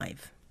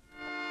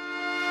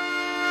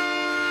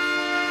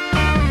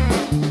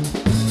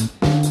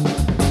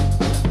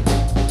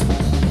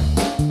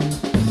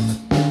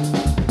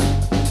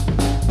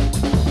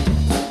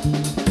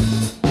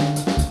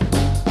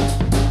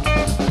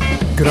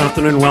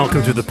afternoon.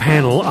 Welcome to the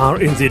panel.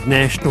 RNZ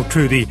National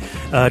to the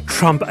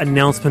Trump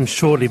announcement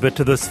shortly, but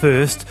to this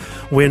first.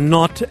 We're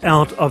not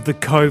out of the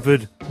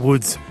COVID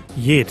woods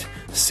yet,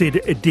 said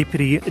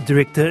Deputy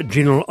Director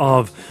General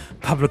of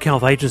Public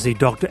Health Agency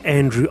Dr.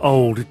 Andrew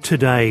Old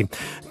today.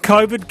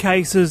 COVID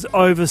cases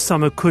over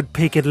summer could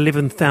peak at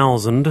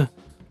 11,000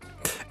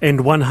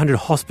 and 100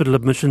 hospital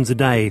admissions a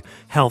day,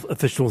 health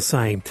officials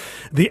say.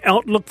 The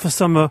outlook for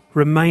summer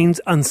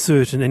remains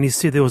uncertain, and he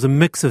said there was a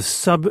mix of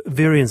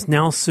sub-variants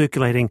now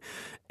circulating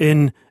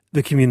in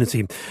the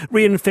community.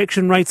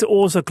 Reinfection rates are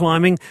also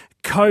climbing.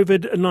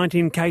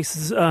 COVID-19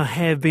 cases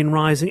have been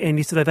rising, and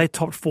yesterday they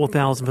topped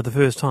 4,000 for the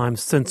first time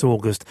since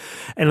August.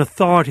 And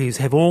authorities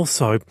have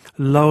also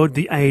lowered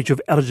the age of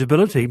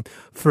eligibility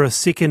for a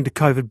second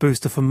COVID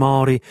booster for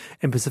Māori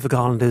and Pacific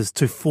Islanders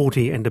to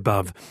 40 and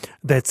above.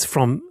 That's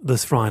from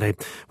this Friday.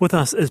 With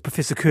us is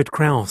Professor Kurt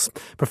Krause,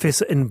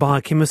 Professor in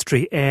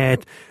Biochemistry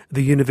at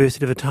the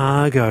University of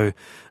Otago.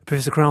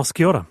 Professor Krause,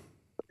 kia ora.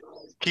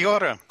 Kia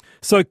ora.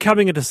 So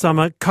coming into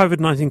summer,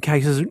 COVID-19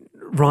 cases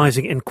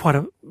rising in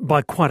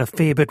by quite a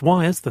fair bit.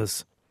 Why is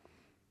this?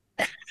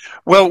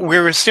 Well,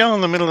 we're still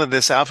in the middle of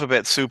this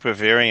alphabet soup of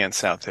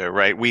variants out there,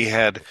 right? We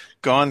had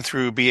gone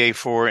through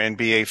BA4 and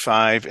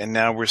BA5, and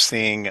now we're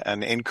seeing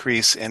an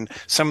increase in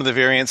some of the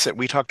variants that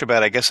we talked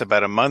about, I guess,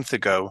 about a month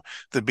ago,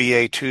 the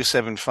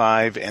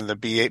BA275 and the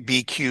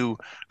BQ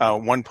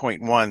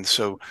 1.1.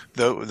 So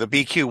the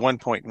BQ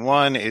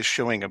 1.1 is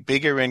showing a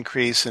bigger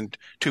increase, and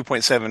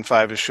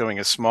 2.75 is showing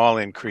a small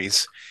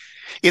increase.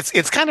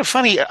 It's kind of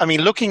funny. I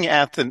mean, looking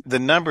at the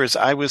numbers,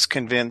 I was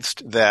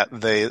convinced that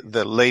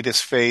the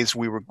latest phase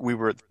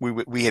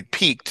we had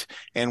peaked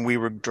and we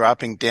were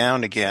dropping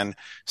down again.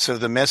 So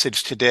the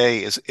message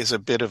today is a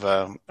bit of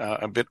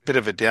a bit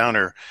of a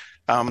downer.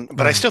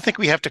 But I still think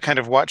we have to kind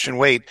of watch and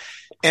wait.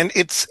 And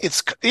it's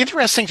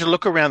interesting to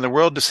look around the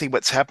world to see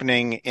what's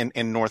happening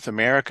in North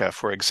America,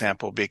 for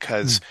example,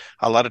 because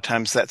a lot of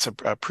times that's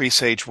a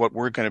presage what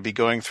we're going to be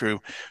going through.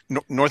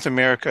 North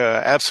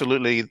America,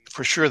 absolutely,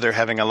 for sure, they're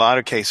having a lot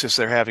of cases.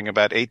 They're having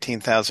about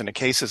 18,000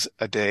 cases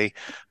a day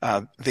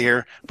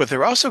there, but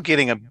they're also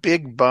getting a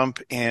big bump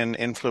in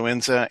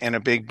influenza and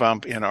a big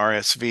bump in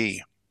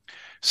RSV.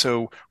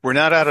 So we're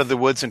not out of the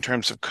woods in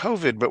terms of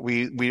COVID, but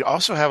we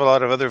also have a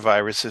lot of other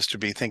viruses to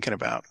be thinking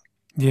about.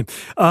 Yeah.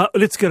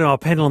 Let's go to our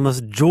panel on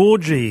this.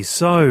 Georgie,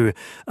 so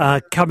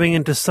coming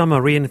into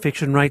summer,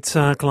 reinfection rates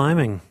are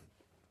climbing.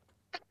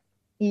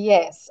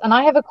 Yes, and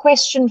I have a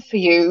question for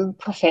you,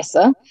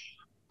 Professor.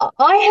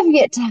 I have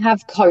yet to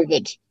have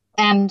COVID,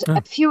 and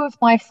a few of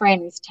my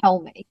friends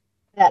tell me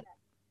that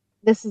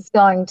this is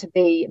going to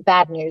be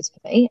bad news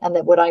for me, and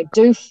that when I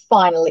do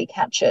finally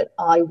catch it,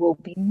 I will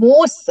be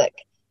more sick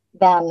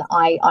than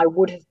I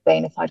would have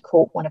been if I'd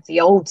caught one of the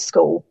old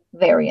school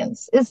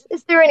variants. Is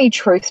there any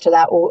truth to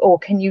that, or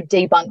can you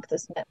debunk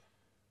this myth?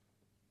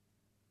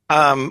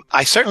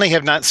 I certainly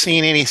have not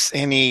seen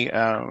any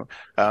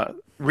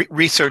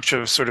research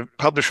of sort of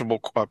publishable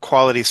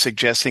quality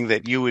suggesting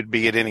that you would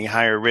be at any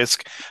higher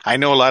risk. I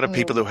know a lot of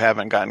people who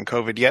haven't gotten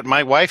COVID yet.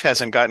 My wife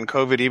hasn't gotten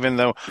COVID, even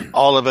though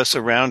all of us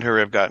around her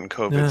have gotten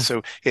COVID. Yeah.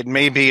 So it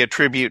may be a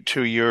tribute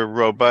to your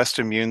robust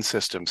immune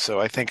system. So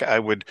I think I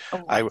would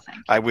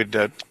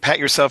pat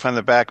yourself on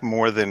the back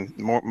more than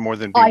be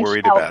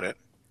worried about it.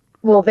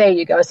 Well, there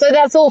you go. So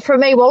that's all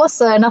from me,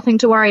 Wallace. Nothing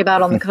to worry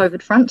about on the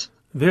COVID front.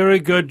 Very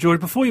good, George.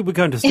 Before we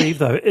go into Steve,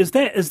 though, is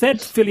that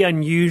fairly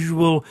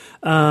unusual,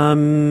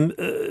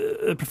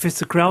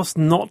 Professor Krause,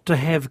 not to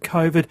have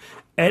COVID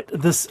at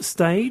this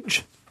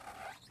stage?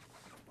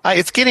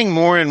 It's getting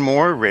more and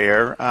more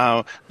rare.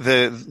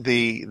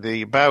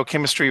 The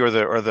biochemistry or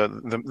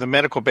the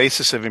medical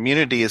basis of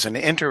immunity is an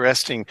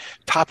interesting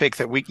topic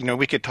that we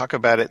could talk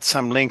about at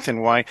some length,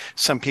 and why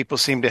some people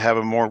seem to have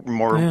a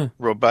more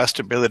robust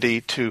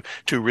ability to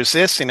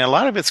resist. And a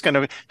lot of it's going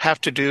to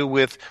have to do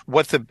with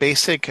what the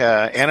basic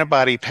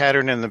antibody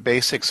pattern and the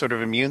basic sort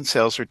of immune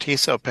cells or T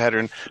cell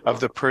pattern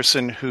of the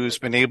person who's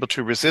been able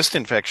to resist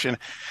infection.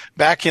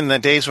 Back in the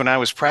days when I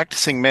was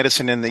practicing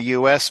medicine in the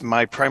U.S.,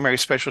 my primary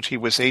specialty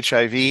was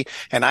HIV,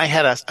 and I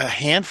had a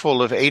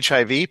handful of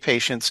HIV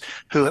patients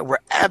who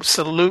were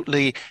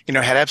absolutely,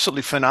 had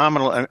absolutely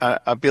phenomenal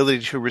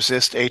ability to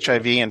resist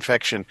HIV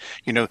infection.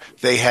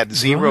 They had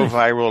zero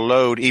viral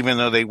load, even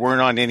though they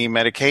weren't on any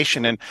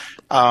medication. And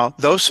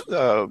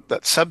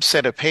that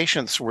subset of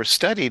patients were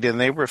studied, and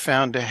they were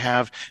found to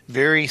have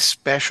very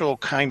special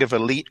kind of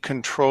elite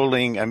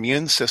controlling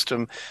immune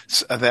system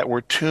that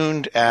were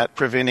tuned at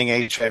preventing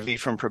HIV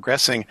from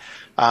progressing.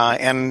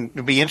 And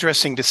it'll be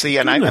interesting to see.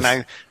 And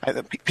I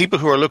people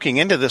who are looking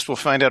into this will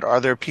find out,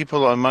 are there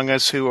people among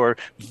us who are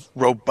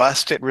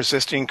robust at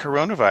resisting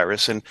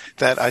coronavirus? And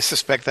that I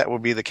suspect that will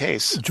be the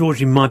case.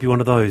 Georgie might be one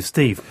of those.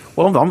 Steve?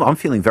 Well, I'm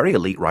feeling very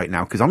elite right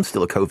now because I'm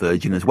still a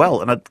co-virgin as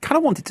well. And I kind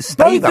of wanted to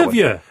stay both that of way.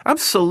 You?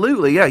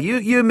 Absolutely, yeah.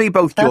 You and me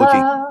both,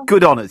 Georgie.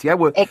 Good on us, yeah?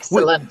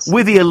 Excellent.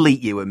 We're the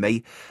elite, you and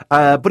me.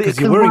 But because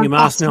you're wearing your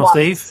mask now,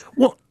 Steve.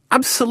 Well,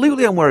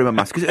 Absolutely, I'm wearing my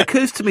mask because it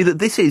occurs to me that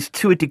this is,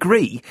 to a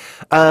degree,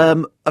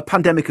 a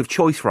pandemic of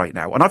choice right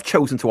now, and I've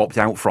chosen to opt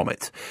out from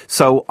it.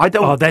 So I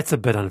don't. Oh, that's a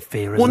bit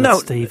unfair, isn't it,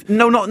 Steve?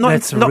 No, not.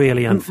 That's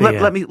really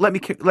unfair. Let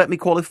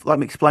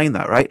me explain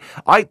that. Right,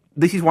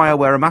 this is why I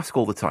wear a mask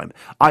all the time.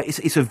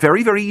 It's a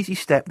very, very easy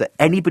step that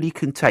anybody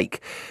can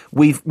take.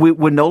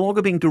 We're no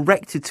longer being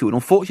directed to, and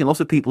unfortunately, lots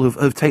of people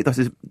have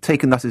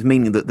taken that as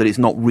meaning that it's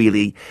not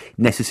really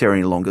necessary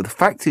any longer. The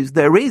fact is,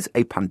 there is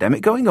a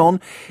pandemic going on.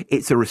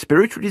 It's a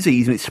respiratory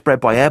disease, and it's spread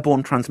by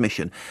airborne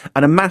transmission.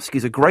 And a mask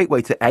is a great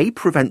way to A,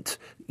 prevent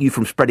you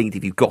from spreading it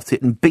if you've got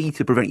it, and B,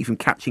 to prevent you from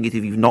catching it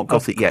if you've not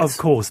got it yet. Of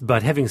course,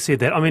 but having said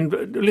that, I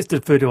mean, let's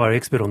defer to our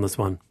expert on this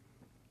one.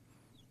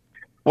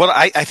 Well,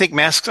 I think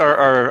masks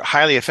are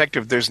highly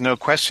effective. There's no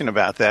question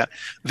about that.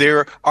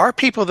 There are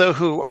people, though,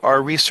 who are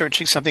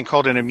researching something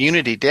called an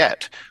immunity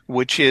debt,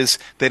 which is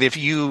that if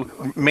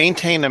you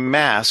maintain a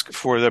mask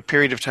for the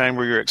period of time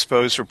where you're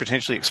exposed or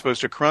potentially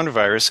exposed to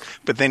coronavirus,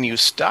 but then you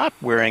stop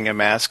wearing a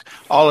mask,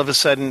 all of a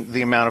sudden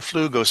the amount of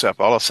flu goes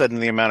up. All of a sudden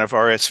the amount of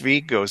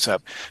RSV goes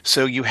up.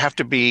 So you have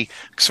to be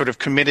sort of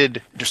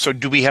committed. So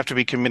do we have to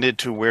be committed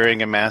to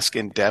wearing a mask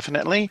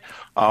indefinitely?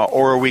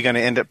 Or are we going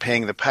to end up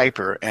paying the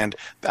piper? And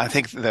I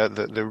think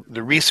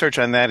the research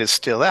on that is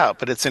still out,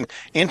 but it's an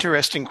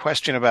interesting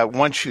question about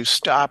once you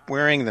stop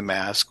wearing the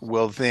mask,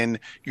 will then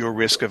your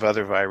risk of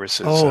other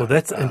viruses? Oh,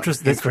 that's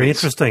interesting. That's very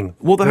interesting.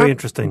 Well,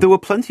 interesting. There were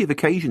plenty of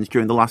occasions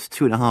during the last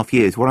 2.5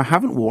 years where I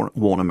haven't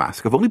worn a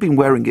mask. I've only been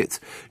wearing it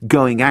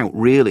going out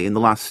really in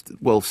the last,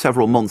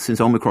 several months since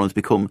Omicron has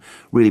become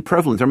really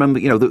prevalent. I remember,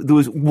 there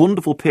was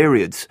wonderful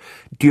periods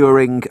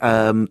during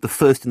the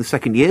first and the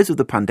second years of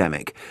the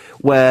pandemic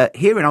where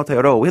here in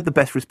Aotearoa we had the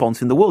best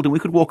response in the world, and we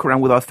could walk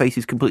around with our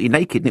faces completely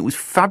naked, and it was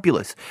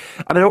fabulous.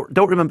 And I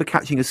don't remember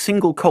catching a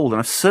single cold, and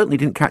I certainly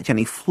didn't catch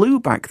any flu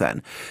back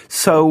then.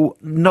 So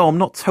no, I'm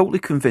not totally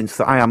convinced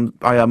that I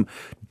am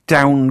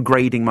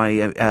downgrading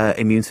my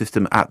immune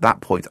system at that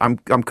point. I'm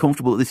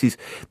comfortable that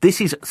this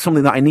is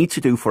something that I need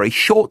to do for a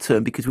short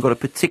term because we've got a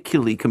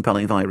particularly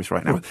compelling virus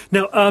right now.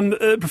 Now,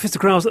 Professor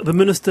Krause, the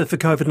Minister for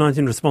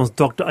COVID-19 Response,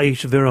 Dr.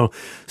 Aisha Vero,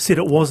 said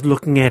it was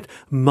looking at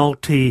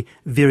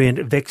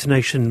multi-variant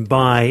vaccination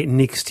by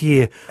next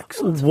year.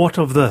 Excellent. What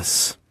of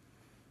this?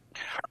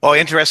 Oh,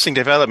 interesting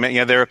development.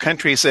 There are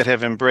countries that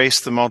have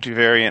embraced the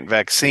multivariant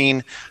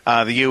vaccine.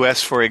 The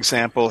U.S., for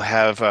example,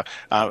 have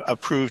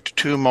approved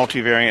 2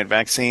 multivariant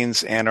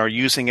vaccines and are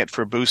using it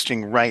for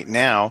boosting right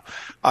now.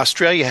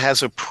 Australia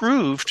has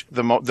approved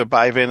the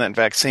bivalent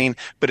vaccine,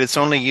 but it's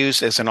only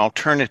used as an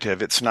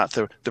alternative. It's not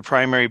the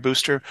primary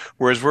booster,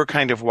 whereas we're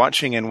kind of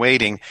watching and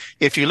waiting.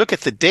 If you look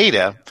at the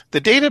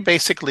data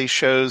basically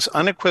shows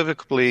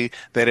unequivocally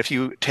that if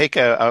you take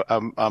a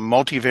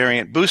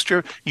multivariant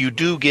booster, you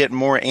do get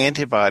more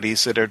antibodies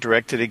that are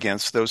directed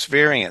against those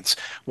variants.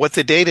 What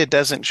the data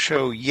doesn't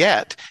show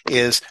yet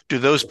is, do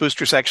those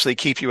boosters actually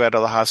keep you out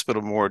of the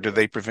hospital more? Do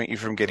they prevent you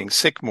from getting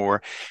sick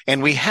more?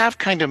 And we have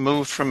kind of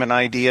moved from an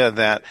idea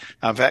that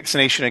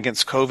vaccination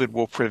against COVID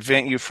will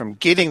prevent you from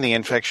getting the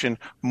infection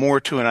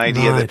more to an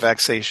idea that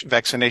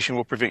vaccination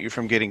will prevent you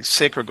from getting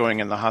sick or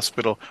going in the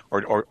hospital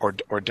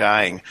or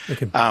dying.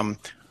 Okay.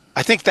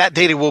 I think that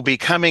data will be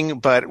coming,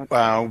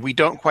 but we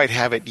don't quite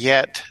have it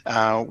yet.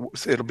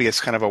 It'll be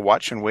as kind of a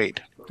watch and wait.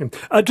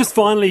 Just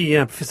finally,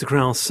 Professor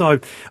Krause, so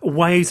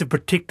ways of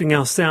protecting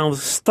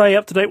ourselves. Stay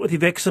up to date with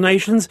your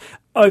vaccinations.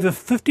 Over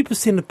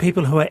 50% of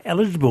people who are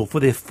eligible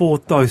for their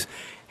 4th dose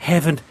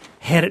haven't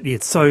had it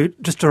yet. So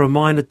just a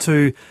reminder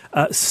to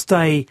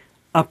stay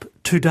up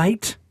to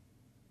date.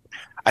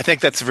 I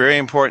think that's very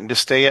important to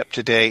stay up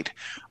to date.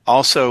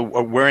 Also,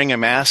 wearing a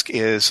mask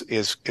is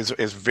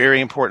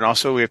very important.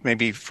 Also, if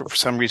maybe for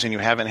some reason you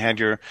haven't had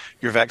your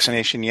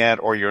vaccination yet,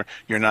 or you're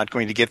not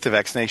going to get the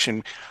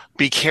vaccination,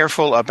 be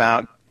careful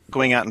about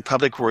going out in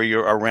public where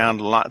you're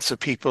around lots of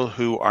people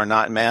who are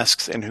not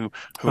masked and who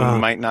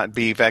might not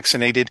be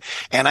vaccinated.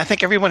 And I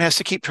think everyone has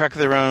to keep track of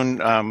their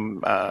own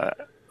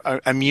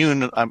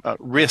immune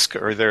risk,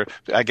 or their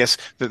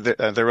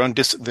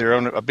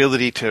own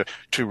ability to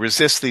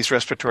resist these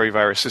respiratory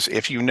viruses.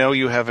 If you know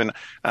you have an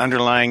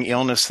underlying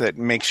illness that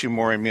makes you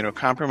more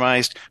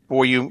immunocompromised,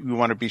 you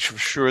want to be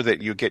sure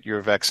that you get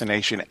your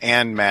vaccination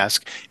and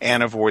mask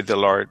and avoid the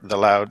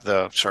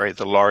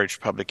large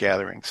public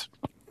gatherings.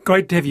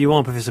 Great to have you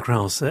on, Professor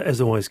Krause. As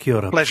always, kia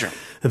ora. Pleasure.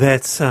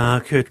 That's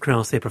Kurt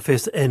Krause,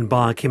 Professor in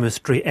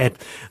Biochemistry at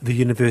the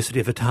University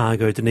of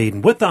Otago,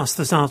 Dunedin. With us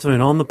this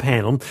afternoon on the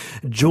panel,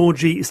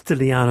 Georgie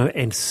Stylianou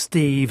and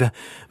Steve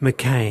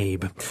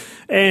McCabe.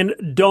 And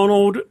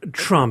Donald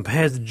Trump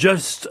has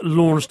just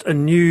launched a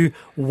new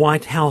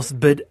White House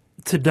bid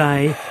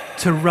today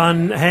to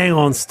run,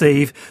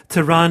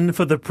 to run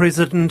for the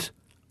President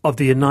of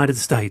the United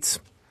States.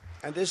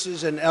 And this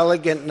is an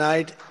elegant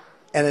night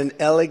and an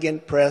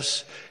elegant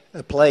place,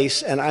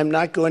 and I'm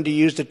not going to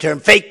use the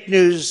term fake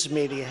news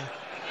media.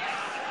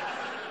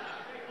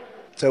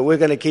 So we're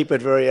going to keep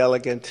it very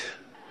elegant.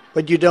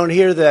 But you don't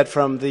hear that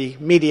from the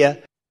media.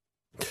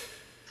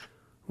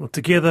 Well,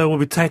 together we'll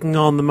be taking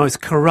on the most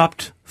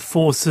corrupt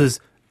forces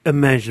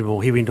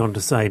imaginable, he went on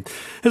to say.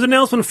 His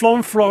announcement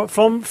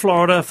from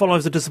Florida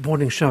follows a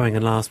disappointing showing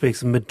in last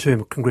week's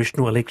midterm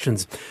congressional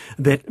elections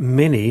that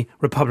many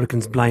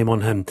Republicans blame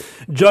on him.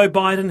 Joe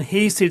Biden,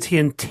 he says he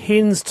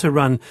intends to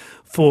run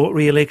for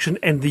re-election,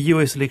 and the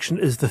US election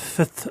is the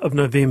 5th of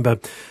November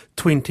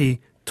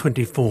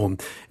 2024.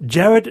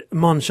 Jared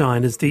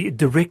Monshine is the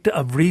Director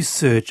of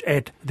Research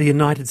at the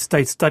United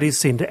States Studies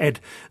Centre at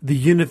the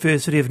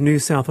University of New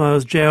South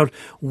Wales. Jared,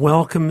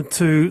 welcome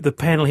to the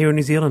panel here in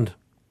New Zealand.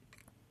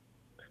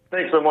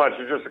 Thanks so much.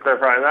 Just to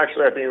clarify, I'm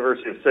actually at the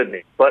University of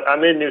Sydney, but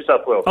I'm in New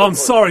South Wales. Oh, I'm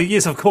sorry.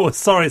 Yes, of course.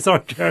 Sorry,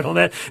 Jared, on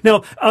that.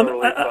 Now,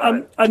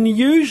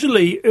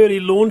 unusually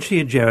early launch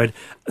here, Jared.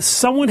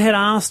 Someone had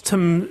asked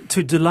him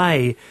to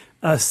delay.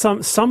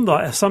 Some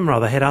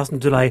rather had asked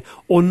him to delay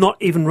or not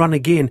even run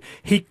again.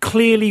 He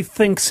clearly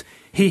thinks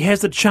he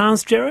has a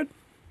chance, Jared.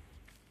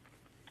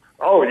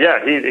 Oh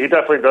yeah, he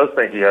definitely does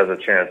think he has a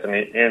chance,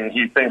 and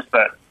he thinks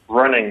that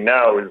running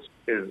now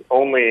is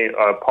only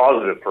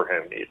positive for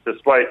him,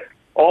 despite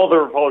all the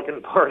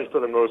Republican parties, for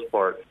the most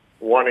part,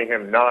 wanting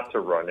him not to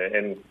run it.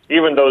 And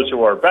even those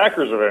who are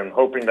backers of him,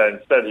 hoping that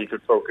instead he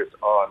could focus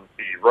on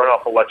the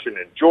runoff election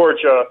in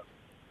Georgia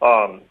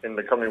in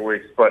the coming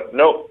weeks. But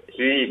no,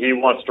 he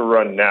wants to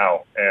run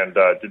now and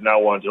did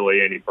not want to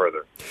delay any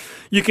further.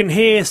 You can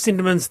hear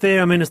sentiments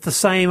there. I mean, it's the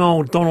same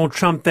old Donald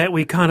Trump that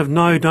we kind of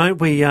know,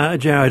 don't we,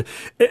 Jared?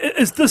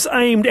 Is this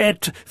aimed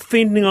at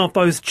fending off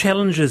those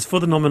challenges for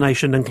the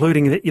nomination,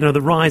 including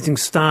the rising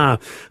star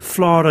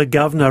Florida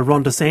Governor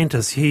Ron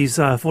DeSantis? He's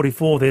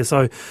 44 there,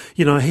 so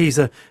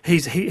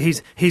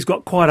he's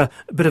got quite a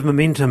bit of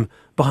momentum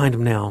behind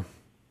him now.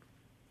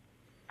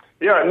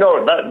 Yeah,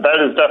 no, that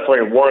is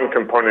definitely one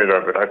component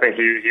of it. I think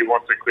he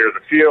wants to clear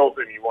the field,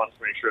 and he wants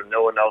to make sure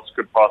no one else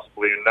could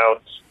possibly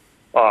announce,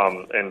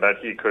 and that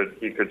he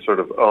could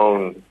sort of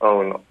own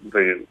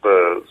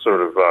the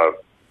sort of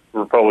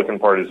Republican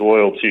Party's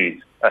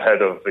loyalty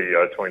ahead of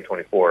the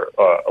 2024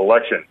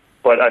 election.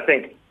 But I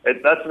think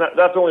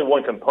that's only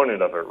one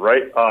component of it,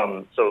 right?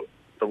 So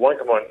the one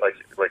component,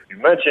 like you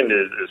mentioned,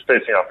 is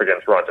facing off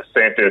against Ron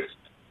DeSantis,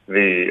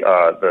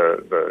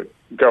 the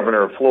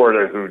governor of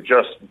Florida, who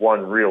just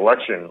won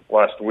re-election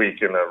last week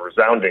in a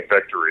resounding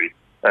victory,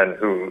 and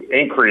who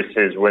increased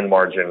his win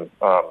margin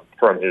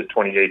from his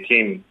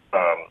 2018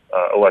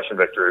 election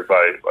victory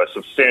by a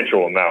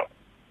substantial amount.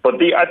 But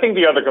I think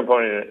the other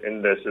component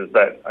in this is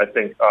that I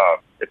think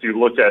if you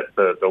look at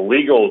the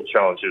legal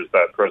challenges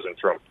that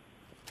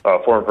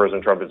former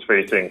President Trump is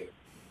facing,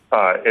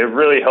 it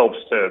really helps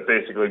to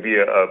basically be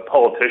a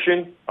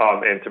politician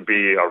and to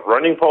be a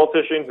running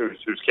politician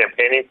who's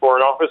campaigning for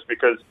an office,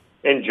 because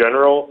in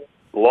general,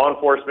 law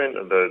enforcement,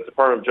 the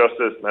Department of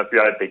Justice, and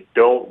FBI, they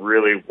don't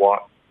really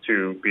want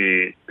to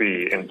be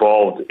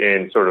involved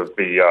in sort of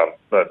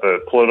the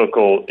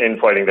political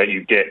infighting that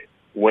you get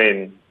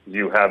when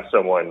you have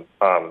someone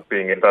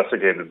being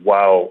investigated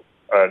while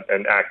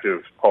an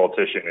active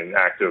politician, an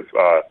active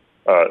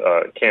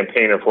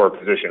campaigner for a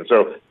position.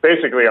 So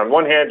basically, on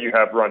one hand, you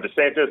have Ron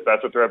DeSantis,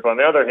 that's a threat. But on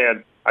the other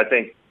hand, I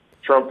think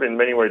Trump, in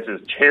many ways,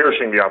 is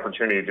cherishing the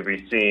opportunity to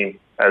be seen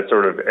as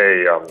sort of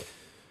a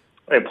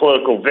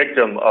political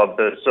victim of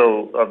the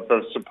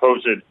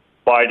supposed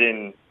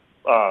Biden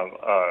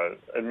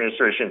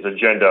administration's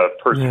agenda of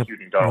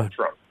persecuting Donald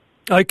Trump.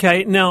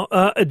 Okay, now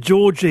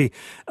Georgie,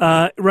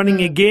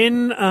 running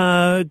again.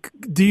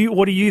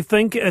 What do you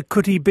think?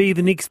 Could he be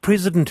the next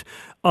president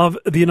of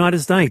the United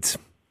States?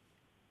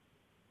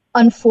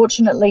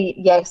 Unfortunately,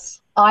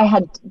 yes. I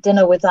had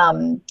dinner with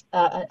an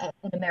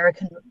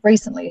American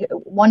recently,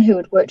 one who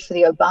had worked for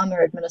the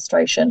Obama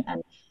administration,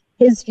 and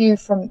his view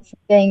from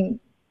being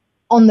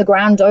on the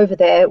ground over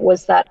there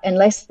was that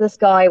unless this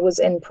guy was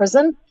in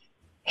prison,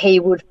 he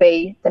would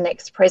be the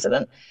next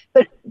president.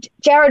 But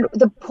Jared,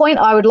 the point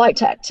I would like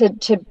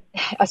to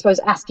I suppose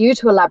ask you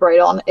to elaborate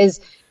on is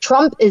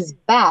Trump is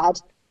bad.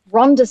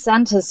 Ron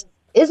DeSantis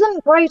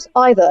isn't great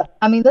either.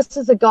 I mean, this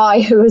is a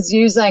guy who is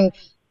using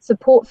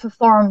support for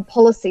foreign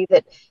policy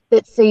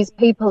that sees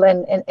people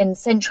in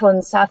Central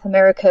and South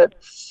America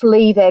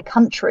flee their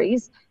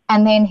countries,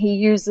 and then he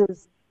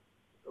uses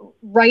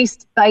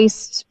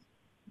race-based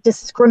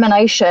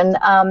discrimination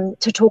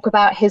to talk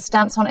about his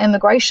stance on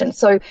immigration.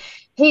 So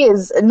he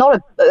is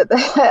not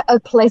a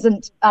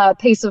pleasant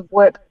piece of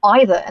work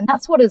either. And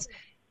that's what is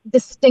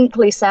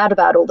distinctly sad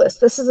about all this.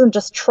 This isn't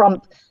just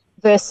Trump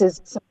versus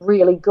some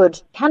really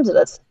good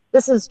candidates.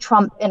 This is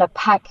Trump in a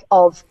pack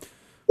of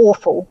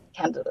awful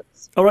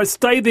candidates. All right,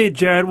 stay there,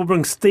 Jared. We'll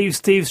bring Steve.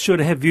 Steve's sure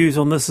to have views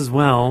on this as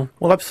well.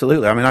 Well,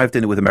 absolutely. I mean, I have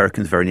dinner with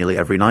Americans very nearly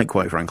every night,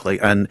 quite frankly.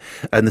 And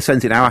the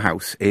sense in our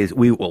house is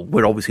we're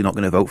obviously not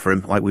going to vote for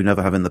him like we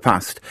never have in the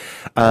past.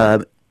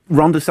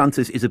 Ron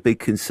DeSantis is a big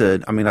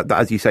concern. I mean,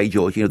 as you say,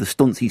 George, the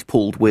stunts he's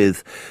pulled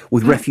with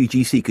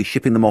refugee seekers,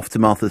 shipping them off to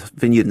Martha's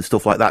Vineyard and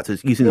stuff like that,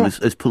 using them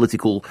as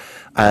political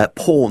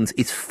pawns,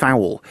 is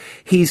foul.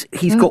 He's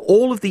got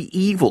all of the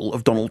evil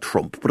of Donald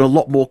Trump, but a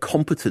lot more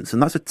competence,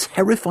 and that's a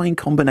terrifying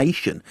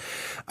combination.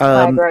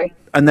 I agree.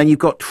 And then you've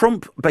got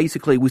Trump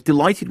basically was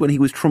delighted when he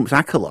was Trump's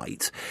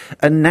acolyte,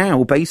 and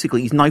now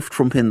basically he's knifed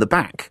Trump in the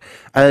back,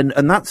 and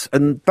that's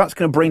going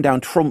to bring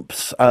down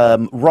Trump's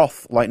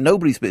wrath like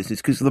nobody's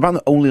business, because the man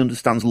that only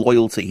understands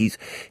loyalty,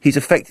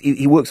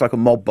 he works like a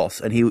mob boss,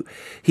 and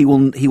he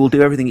will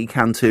do everything he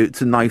can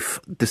to knife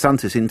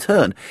DeSantis in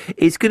turn.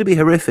 It's going to be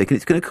horrific, and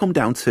it's going to come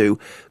down to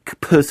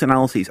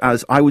personalities,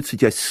 as I would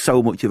suggest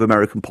so much of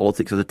American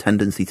politics has a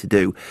tendency to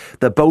do.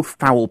 They're both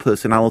foul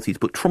personalities,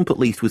 but Trump at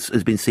least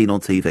has been seen on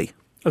TV.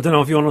 I don't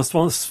know if you want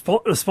to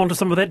respond to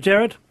some of that,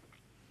 Jared?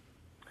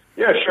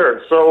 Yeah,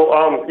 sure. So,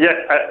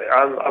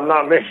 I'm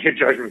not making a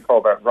judgment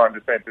call that Ron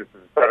DeSantis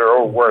is better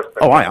or worse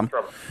than I am.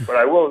 Trump. But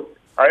I will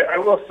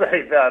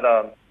say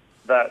that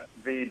that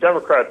the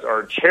Democrats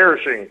are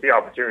cherishing the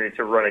opportunity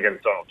to run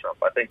against Donald Trump.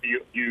 I think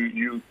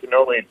you can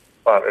only,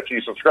 if you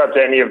subscribe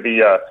to any of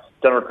the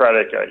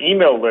Democratic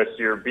email lists,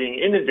 you're being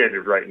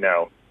inundated right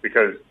now,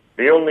 because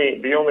the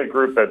only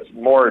group that's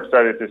more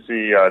excited to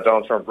see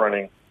Donald Trump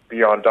running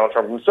beyond Donald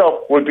Trump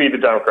himself would be the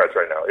Democrats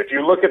right now. If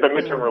you look at the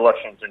midterm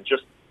elections and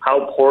just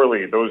how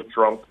poorly those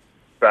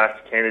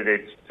Trump-backed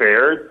candidates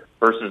fared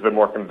versus the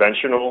more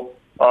conventional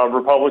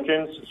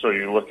Republicans, so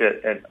you look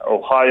at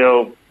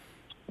Ohio,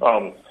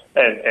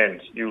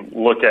 and you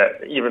look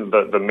at even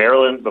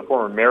the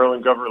former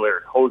Maryland governor,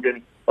 Larry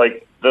Hogan,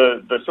 like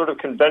the sort of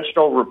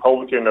conventional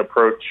Republican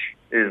approach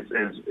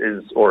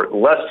or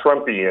less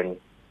Trumpian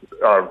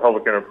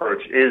Republican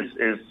approach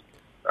is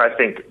I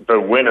think the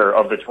winner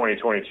of the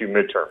 2022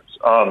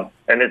 midterms.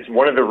 And it's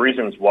one of the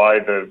reasons why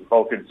the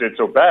Republicans did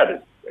so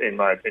bad, in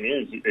my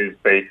opinion, is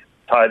they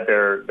tied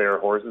their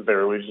horses,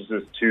 their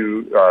allegiances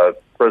to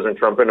President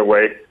Trump in a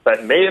way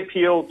that may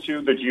appeal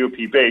to the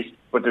GOP base,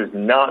 but does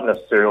not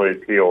necessarily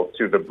appeal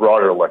to the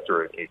broader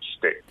electorate in each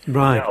state.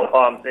 Right.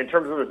 Now, in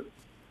terms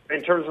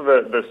of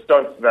the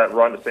stunts that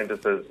Ron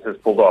DeSantis has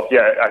pulled off,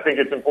 yeah, I think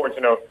it's important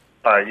to note.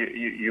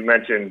 You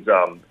mentioned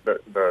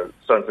the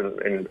stunts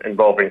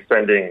involving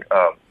sending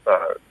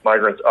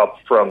migrants up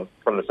from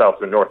the south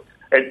to the north.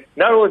 And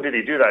not only did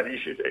he do that,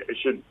 it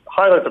should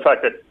highlight the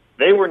fact that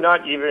they were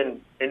not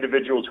even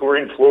individuals who were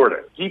in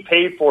Florida. He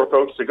paid for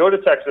folks to go to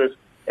Texas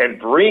and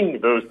bring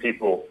those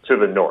people to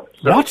the north.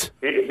 So what?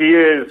 He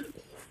is,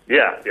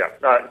 yeah.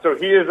 So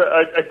he is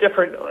a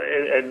different,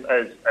 and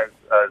as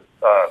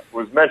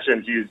was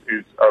mentioned, he's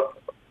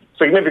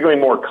significantly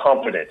more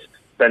competent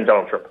than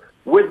Donald Trump.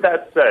 With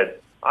that said,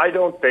 I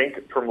don't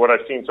think, from what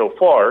I've seen so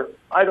far,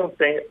 I don't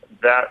think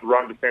that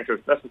Ron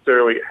DeSantis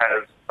necessarily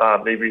has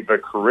maybe the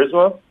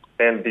charisma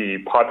and the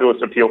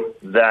populist appeal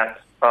that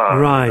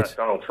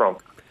Donald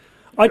Trump.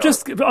 I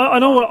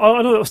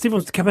know Steve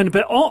wants to come in,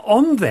 but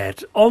on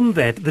that,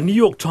 the New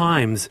York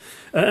Times,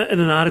 in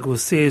an article,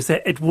 says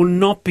that it will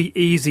not be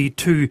easy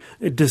to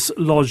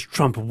dislodge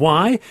Trump.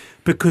 Why?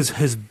 Because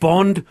his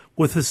bond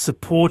with his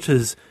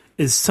supporters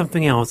is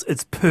something else.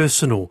 It's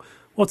personal.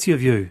 What's your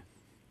view?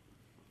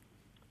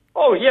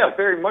 Oh, yeah,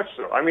 very much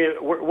so. I mean,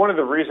 one of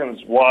the reasons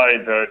why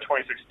the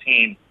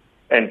 2016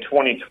 and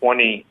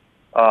 2020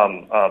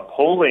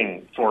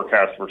 polling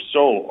forecasts were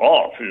so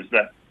off is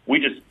that we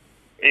just,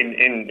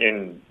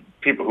 in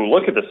people who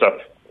look at this stuff,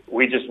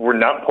 we're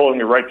not polling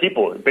the right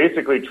people.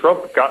 Basically,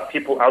 Trump got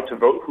people out to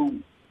vote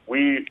who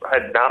we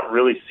had not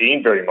really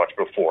seen very much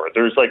before.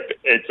 There's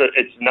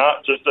it's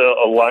not just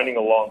aligning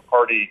along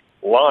party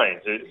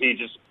lines. He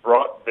just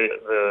brought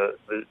the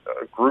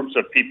groups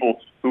of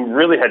people who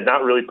really had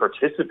not really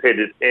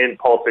participated in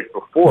politics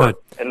before, right.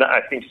 And that,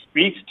 I think,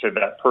 speaks to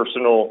that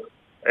personal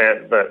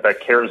and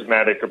that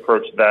charismatic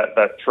approach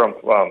that Trump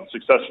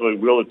successfully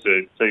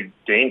wielded to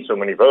gain so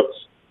many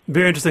votes.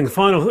 Very interesting.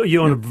 Final,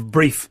 you want a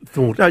brief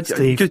thought,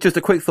 Steve? Just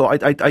a quick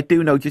thought. I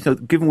do know,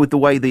 given with the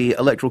way the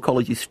Electoral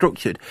College is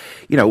structured,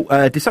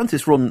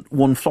 DeSantis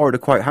won Florida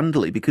quite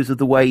handily because of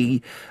the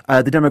way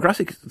the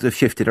demographics have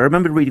shifted. I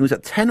remember reading, was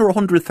it 10 or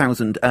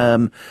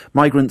 100,000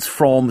 migrants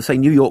from, say,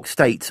 New York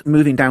State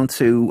moving down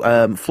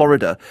to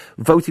Florida,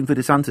 voting for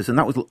DeSantis, and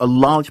that was a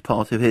large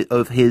part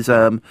of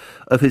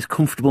his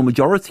comfortable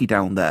majority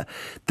down there.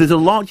 There's a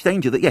large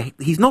danger that,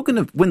 he's not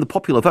going to win the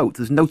popular vote.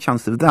 There's no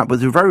chance of that,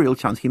 but there's a very real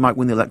chance he might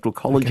win the Electoral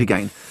College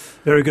again.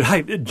 Very good.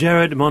 Hey,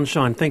 Jared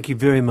Monshine, thank you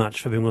very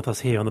much for being with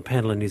us here on the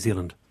panel in New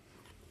Zealand.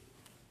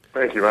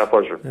 Thank you, my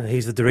pleasure.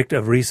 He's the Director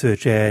of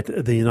Research at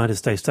the United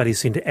States Studies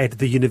Centre at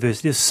the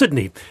University of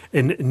Sydney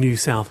in New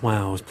South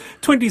Wales.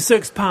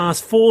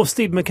 4:26,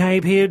 Steve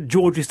McCabe here,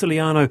 Georgie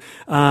Stylianou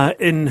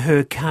in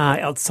her car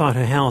outside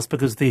her house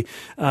because the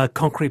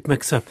concrete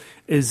mixer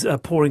is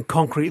pouring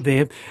concrete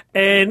there.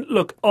 And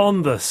look,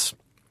 on this,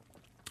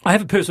 I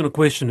have a personal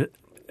question.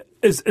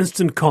 Is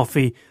instant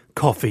coffee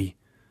coffee?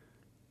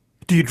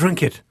 Do you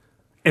drink it?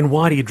 And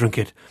why do you drink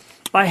it?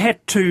 I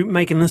had to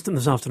make an instant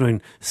this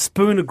afternoon.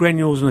 Spoon of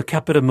granules and a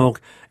cup of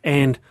milk,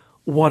 and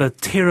what a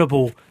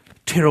terrible,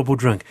 terrible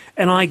drink.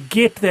 And I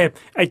get that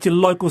at your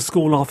local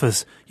school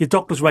office, your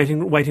doctor's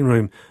waiting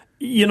room,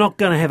 you're not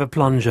going to have a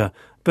plunger.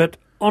 But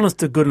honest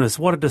to goodness,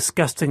 what a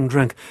disgusting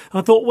drink.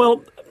 I thought,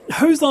 well,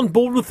 who's on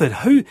board with it?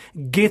 Who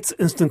gets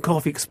instant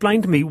coffee?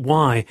 Explain to me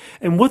why.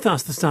 And with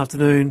us this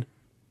afternoon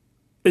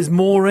is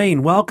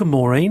Maureen. Welcome,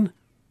 Maureen.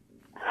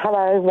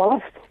 Hello,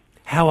 Wallace.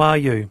 How are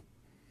you?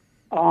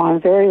 Oh,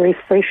 I'm very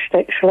refreshed,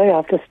 actually.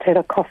 I've just had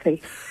a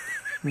coffee.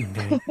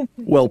 Okay.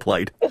 Well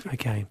played.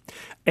 Okay.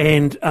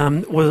 And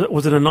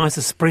was it a nice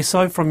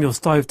espresso from your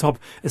stovetop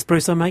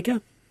espresso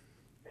maker?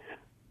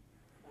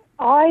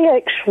 I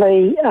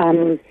actually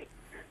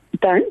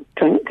don't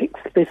drink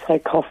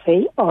espresso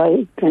coffee.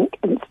 I drink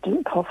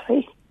instant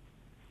coffee.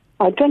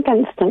 I drink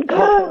instant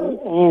coffee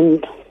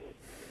and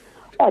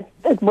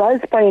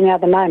roseberry in the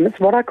other name. It's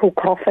what I call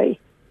coffee.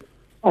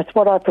 It's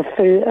what I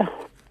prefer.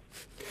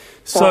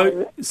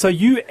 So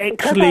you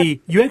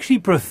actually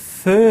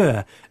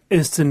prefer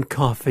instant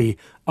coffee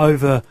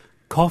over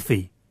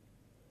coffee?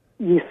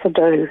 Yes, I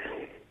do.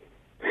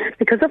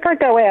 Because if I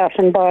go out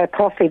and buy a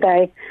coffee,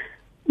 they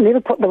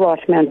never put the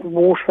right amount of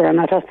water in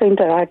it. I seem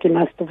to argue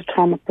most of the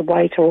time with the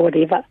waiter or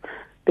whatever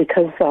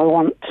because I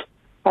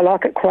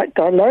like it quite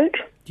dilute.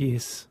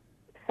 Yes.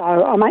 So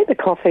I make the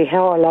coffee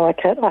how I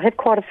like it. I have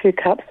quite a few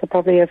cups. I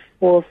probably have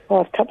 4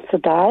 or 5 cups a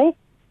day.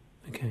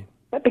 Okay.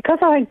 But because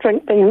I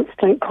drink the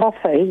instant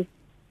coffee,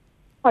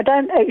 I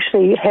don't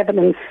actually have it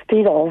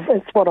instead of.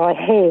 It's what I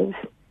have.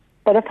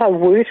 But if I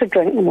were to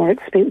drink the more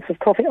expensive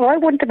coffee, I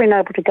wouldn't have been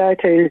able to go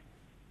to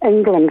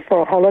England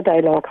for a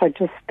holiday like I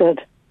just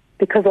did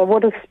because I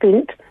would have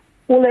spent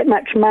all that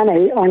much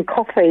money on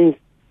coffee.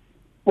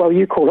 Well,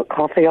 you call it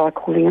coffee. I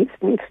call the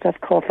instant stuff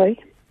coffee.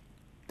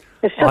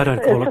 It's just, I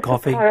don't call it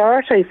coffee. It's a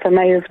priority for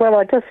me as well.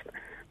 I just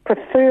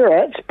prefer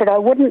it, but I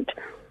wouldn't.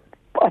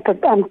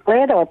 I'm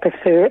glad I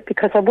prefer it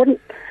because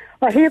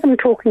I hear them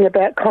talking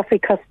about coffee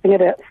costing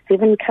about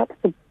 7 cups.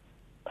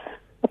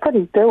 I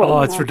couldn't do it.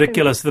 Oh, it's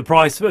ridiculous, the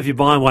price if you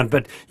buy one,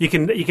 but you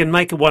can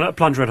make a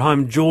plunger at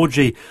home.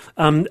 Georgie,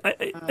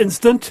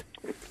 instant?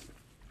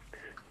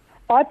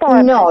 I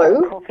buy a bag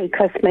of coffee,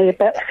 costs me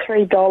about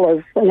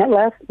 $3 and it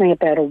lasts me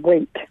about a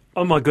week.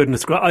 Oh my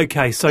goodness.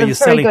 Okay, so you're Very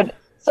selling... good.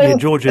 So, yeah,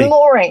 Georgie.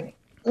 Maureen,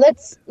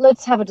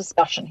 let's have a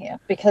discussion here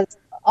because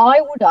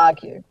I would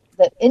argue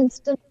that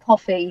instant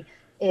coffee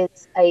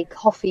is a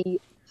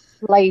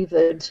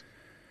coffee-flavoured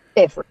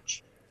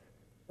beverage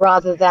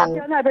rather than...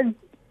 Yeah, no, but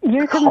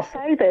you can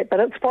say that,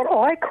 but it's what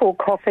I call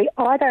coffee.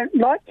 I don't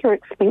like your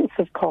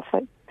expensive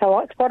coffee. So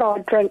it's what I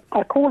drink.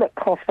 I call it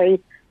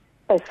coffee.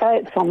 They say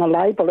it's on the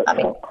label, it's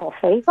not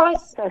coffee.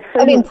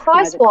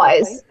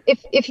 Price-wise,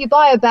 if you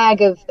buy a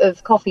bag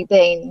of coffee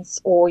beans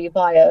or you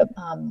buy a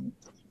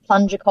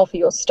plunger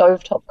coffee or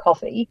stovetop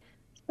coffee,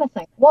 I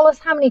think, Wallace,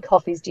 how many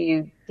coffees do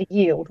you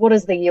yield? What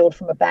is the yield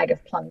from a bag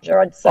of plunger?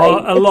 I'd say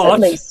a lot. At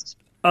least.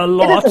 A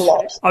lot. It is a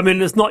lot. I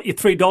mean, it's not your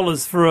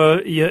 $3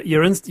 for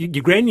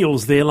your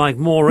granules there, like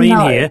Maureen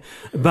here,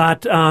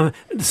 but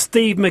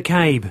Steve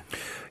McCabe.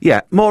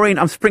 Yeah, Maureen,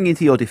 I'm springing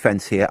to your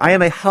defence here. I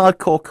am a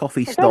hardcore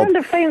coffee snob. I'm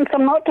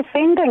not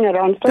defending it.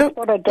 I'm just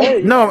what I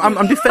do. No,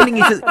 I'm defending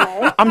you.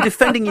 I'm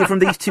defending you from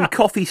these two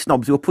coffee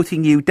snobs who are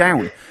putting you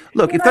down.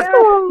 Look, if that's...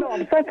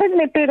 They think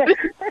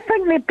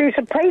they're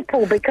better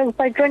people because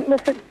they drink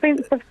this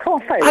expensive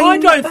coffee. I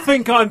don't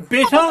think I'm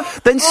bitter.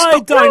 Then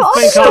stop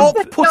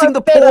putting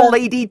the poor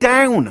lady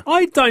down.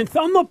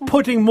 I'm not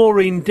putting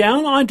Maureen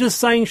down. I'm just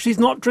saying she's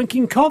not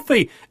drinking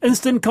coffee.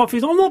 Instant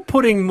coffees. I'm not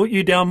putting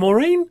you down,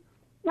 Maureen.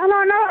 No,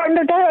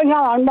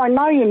 I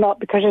know you're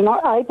not because you're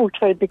not able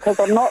to because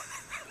I'm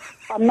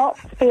not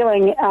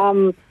feeling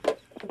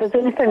there's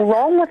anything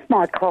wrong with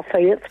my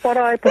coffee. It's what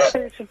I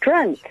prefer to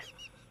drink.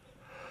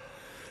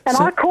 And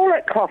I call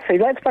it coffee.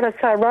 That's what I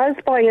say. Rose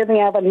by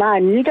any other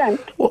name. You don't.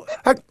 Well,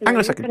 hang on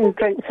a second. You can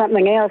drink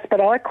something else,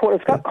 but I call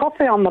it's got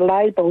coffee on the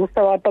label,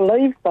 so I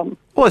believe them.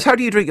 Wallace, how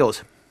do you drink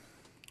yours?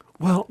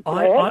 Well,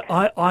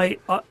 I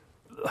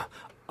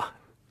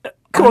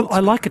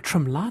like a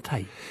trim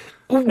latte.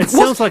 It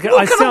sounds like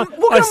I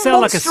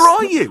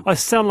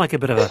sound like a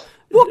bit of a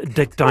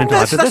dick, don't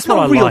I? But that's what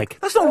I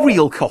like. That's not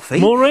real coffee.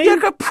 Maureen, you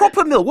got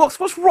proper milk. What's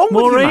wrong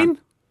with you, Maureen?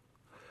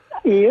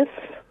 Yes.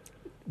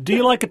 Do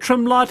you like a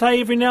trim latte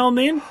every now and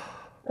then?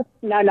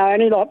 No,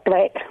 only like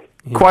black.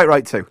 Yeah. Quite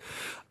right too.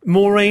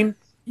 Maureen,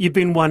 you've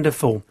been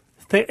wonderful.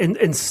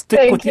 And stick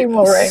Thank with you,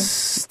 Maureen.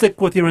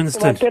 Stick with your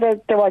instant.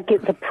 Do I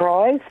get the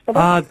prize for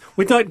that?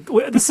 We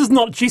don't. This is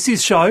not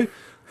Jesse's show.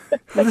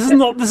 This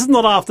is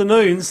not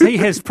afternoons. He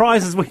has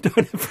prizes. We don't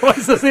have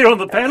prizes here on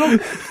the panel.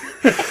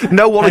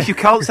 No, Wallace, you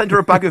can't send her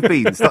a bag of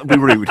beans. That would be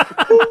rude.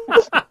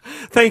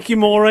 Thank you,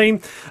 Maureen.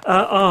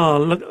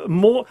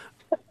 Look,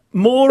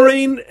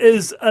 Maureen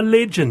is a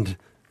legend,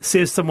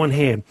 says someone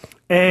here.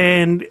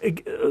 And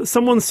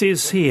someone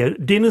says here,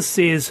 Dennis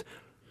says,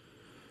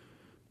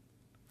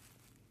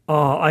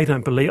 I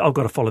don't believe, I've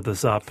got to follow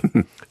this up.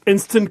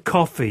 Instant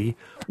coffee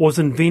was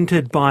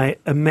invented by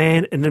a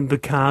man in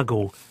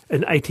Invercargill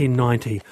in 1890.